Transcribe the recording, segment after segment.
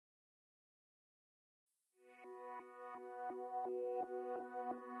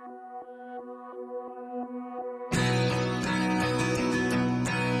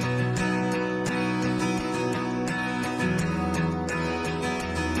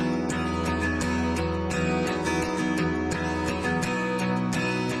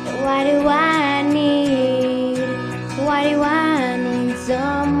Why do I need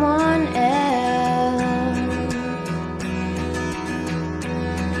someone else?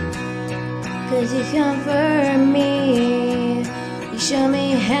 'Cause you comfort me, you show me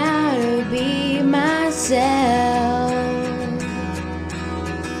how to be myself.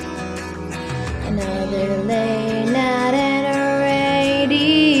 Another late night and a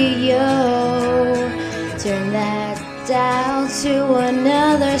radio, turn that dial to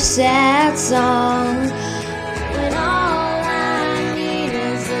another sad song. When all I need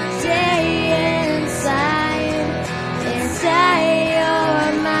is a day inside your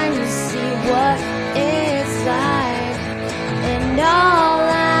mind to see what it's like. And all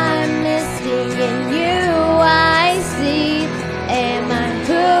I'm missing in you I see. Am I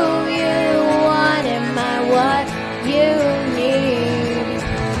who you want? Am I what you need?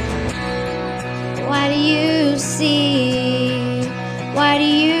 Why do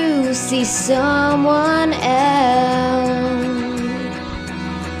you see someone else?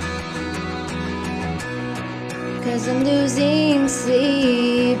 'Cause I'm losing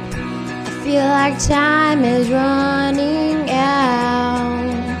sleep, I feel like time is running out.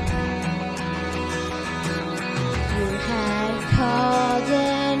 You had called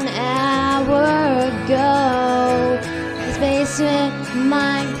an hour ago. This basement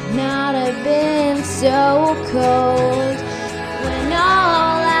might not have been so cold. When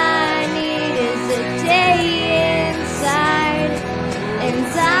all I need is a day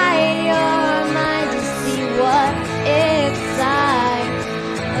inside your mind to see what it's like.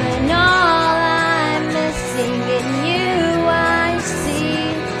 When all I'm missing in you I see.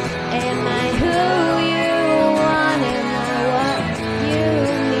 Am I who you want? Am I what you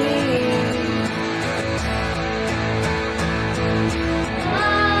need?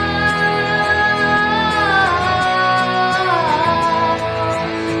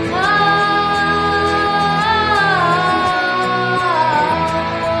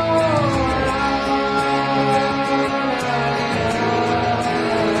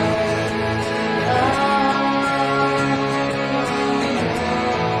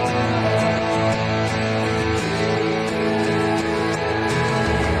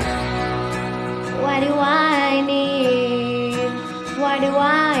 Why do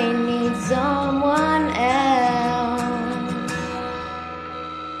I need someone else?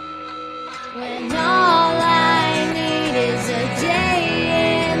 When all I need is a day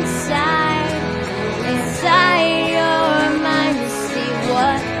inside your mind to see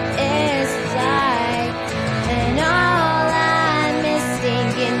what it's like. And all I'm missing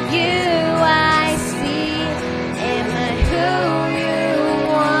in you I see. Am I who you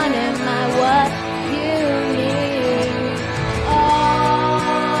want? Am I what you need?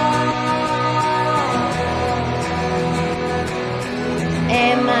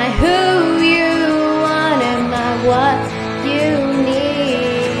 Am I who you want? Am I what you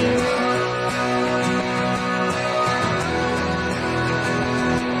need?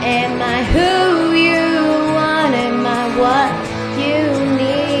 Am I who